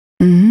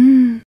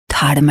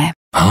թարմ է։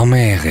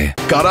 Համեղ է։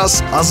 Կարաս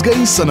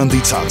ազգային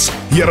սննդի ցանց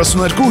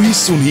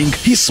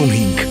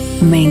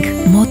 32-55-55։ Մենք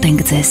մոտ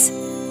ենք ձեզ։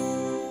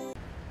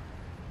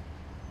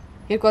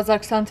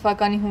 2020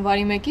 թվականի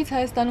հունվարի 1-ից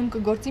Հայաստանում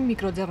կգործի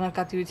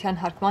միկրոձեռնարկատիրության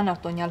հարկման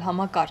արտոնյալ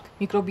համակարգ։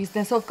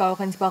 Միկրոբիզնեսով կարող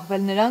են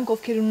զբաղվել նրանք,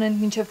 ովքեր ունեն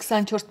մինչև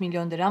 24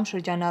 միլիոն դրամ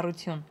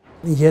շրջանառություն։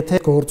 Եթե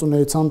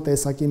գործունեության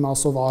տեսակի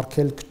մասով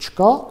արգելք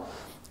չկա,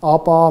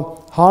 ապա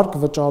հարկ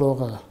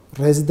վճարողը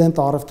ռեզիդենտ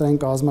առևտրային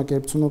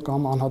կազմակերպությունը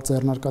կամ անհատ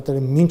ձեռնարկատերը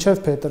մինչև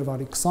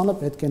փետրվարի 20-ը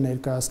պետք է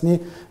ներկայացնի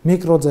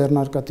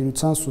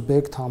միկրոձեռնարկատիրության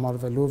սուբյեկտ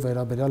համարվելու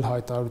վերաբերյալ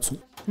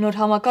հայտարարություն։ Նոր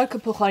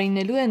համակարգը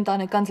փոխարինելու է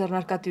ընտանեկան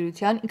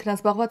ձեռնարկատիրության,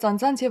 ինքնազբաղված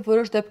անձանց եւ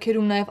որոշ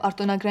դեպքերում նաեւ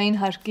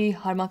արտոնագրային հարկի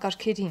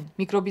համակարգերին։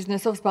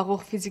 Միկրոբիզնեսով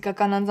զբաղվող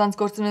ֆիզիկական անձանց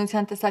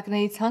գործունեության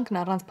տեսակների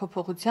ցանկն առանց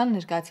փոփոխության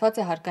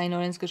ներկայացված է հարկային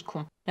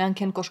օրենսգրքում։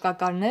 Նրանք են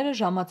կոշկակարները,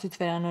 ժամացույց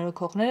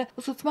վերանորոգողները,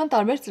 ուսուցման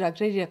տարբեր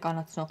ծրագրեր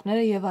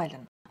իրականացնողները եւ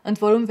այլն։ Ընդ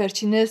որում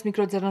վերջիններս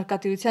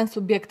միկրոձեռնարկատիրության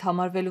սուբյեկտ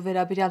համարվելու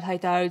վերաբերյալ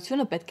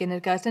հայտարարությունը պետք է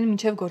ներկայացնեն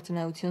մինչև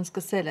գործունեություն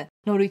սկսելը։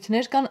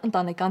 Նորույթներ կան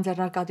ընտանեկան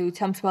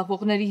ձեռնարկատիրությամբ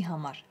զբաղվողների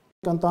համար։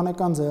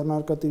 Ընտանեկան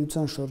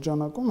ձեռնարկատիրության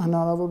շրջանակում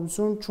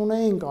հնարավորություն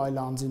չունեինք այլ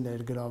անձի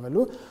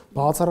ներգրավելու,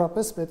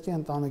 բացառապես պետք է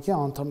ընտանիքի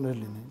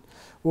անդամներ լինեն։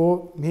 Ու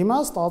հիմա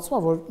ստացվում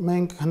է, որ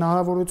մենք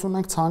հնարավորություն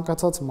ունենք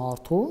ցանկացած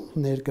մարդու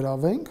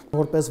ներգրավենք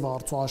որպես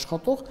վարձու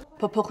աշխատող։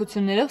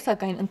 Փոփոխություններով,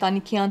 սակայն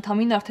ընտանիքի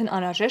անդամին արդեն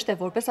անհրաժեշտ է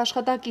որպես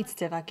աշխատակից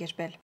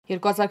ձևակերպել։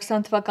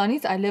 2020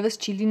 թվականից այլևս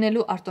չի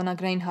լինելու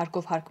արտոնագրային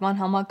հարկով հարկման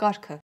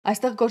համակարգը։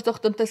 Այստեղ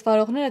գործող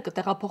տնտեսվարողները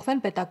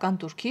կտեղափոխվեն պետական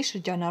տուրքի,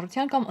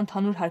 շրջանառության կամ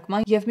ընդհանուր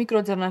հարկման եւ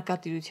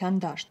միկրոձեռնարկատիրության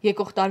դաշտ։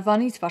 Եկող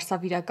տարվանից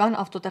վարսավիրական,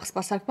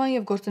 ավտոտեղսպասարկման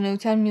եւ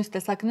գործունեության մյուս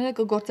տեսակները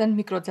կգործեն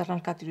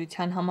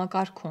միկրոձեռնարկատիրության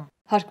համակարգում։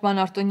 Հարկման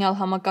արտոնյալ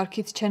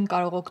համակարգից չեն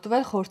կարող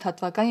օգտվել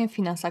խորհրդատվական եւ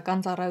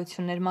ֆինանսական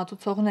ծառայություններ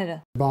մատուցողները։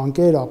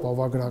 Բանկեր,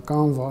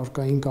 ապահովագրական,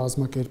 վարկային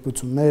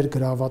կազմակերպություններ,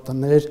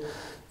 գրավատներ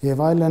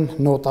եւ այլն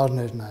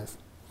նոտարներ նաեւ։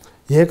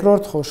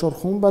 Երկրորդ խոշոր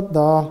խումբը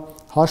դա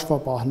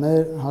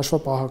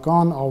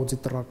հաշվապահական,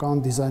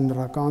 աուդիտորական,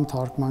 դիզայներական,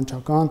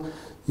 թարգմանչական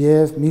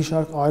եւ մի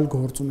շարք այլ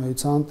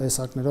գործունեության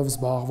տեսակներով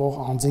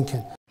զբաղվող անձինք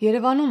են։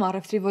 Երևանում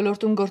առևտրի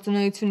ոլորտում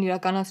գործունեություն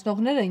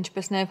իրականացնողները,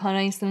 ինչպես նաև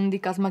հանրային սննդի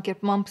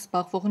կազմակերպմամբ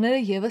զբաղվողները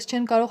եւս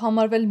չեն կարող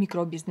համարվել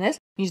միկրոբիզնես,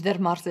 մինչդեռ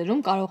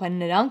մարզերում կարող են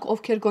նրանք,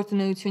 ովքեր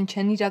գործունեություն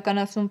չեն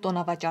իրականացնում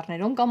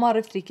տոնավաճառներում կամ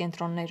առևտրի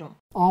կենտրոններում։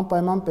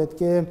 Անպայման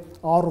պետք է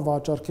առ ու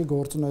վաճառքի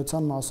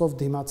գործունեության մասով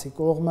դիմացի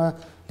կողմը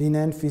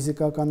լինեն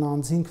ֆիզիկական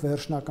անձինք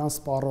վերջնական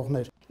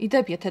սպառողներ։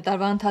 Իդեպ, եթե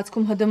տարվա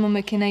ընթացքում ՀԴՄ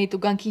մեքենայի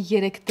տուգանքի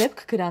 3 դեպք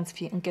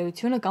գրանցվի,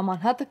 ընկերությունը կամ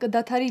անհատը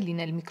կդադարի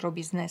լինել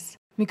միկրոբիզնես։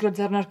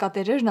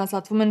 Միկրոձեռնարկատերերն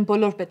ազատվում են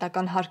բոլոր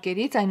պետական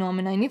հարկերից,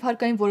 այնուամենայնիվ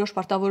հարկային որոշ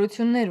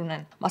պարտավորություններ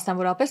ունեն,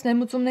 մասնավորապես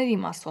ներմուծումների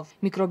մասով։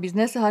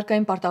 Միկրոբիզնեսը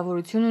հարկային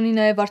պարտավորություն ունի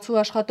նաև վարձու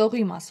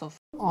աշխատողի մասով։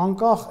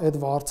 Անկախ այդ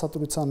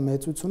վարձատրության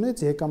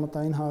մեծությունից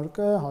եկամտային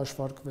հարկը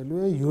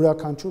հաշվարկվելու է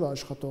յուրաքանչյուր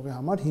աշխատողի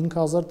համար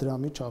 5000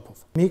 դրամի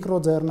չափով։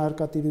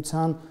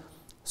 Միկրոձեռնարկատիրության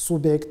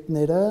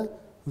սուբյեկտները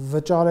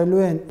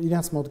վճարելու են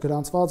իրենց մոտ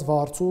գրանցված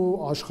վարձու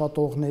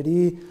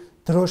աշխատողների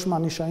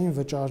դրոշմանիշային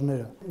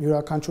վճարները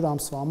յուրաքանչյուր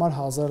ամսվա համար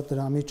 1000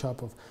 դրամի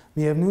չափով։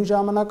 Միևնույն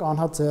ժամանակ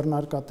անհատ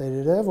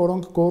ձեռնարկատերերը,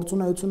 որոնք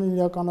գործունեություն են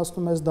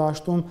իրականացնում այս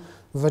դաշտում,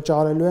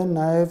 վճարելու են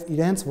նաև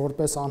իրենց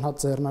որպես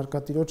անհատ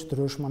ձեռնարկատիրոջ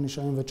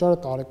դրոշմանիշային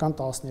վճարը տարեկան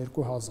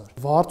 12000։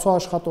 Վարձու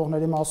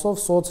աշխատողների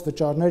մասով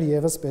սոցվճարներ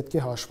եւս պետք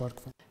է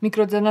հաշվարկվեն։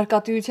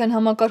 Միկրոձեռնարկատիրության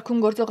համակարգում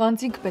գործող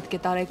անձինք պետք է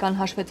տարեկան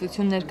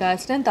հաշվետվություն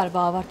ներկայացնեն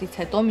տարվա ավարտից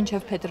հետո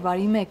մինչև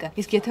փետրվարի 1-ը,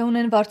 իսկ եթե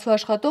ունեն վարձու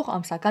աշխատող,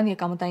 ամսական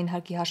եկամտային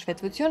հարկի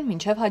հաշվետվություն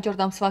մինչև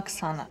հաջորդ ամսվա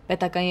 20-ը։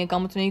 Պետական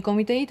եկամուտների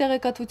կոմիտեի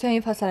տեղեկատվության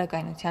եւ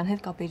հասարակայնության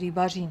հետ կապերի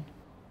բաժին։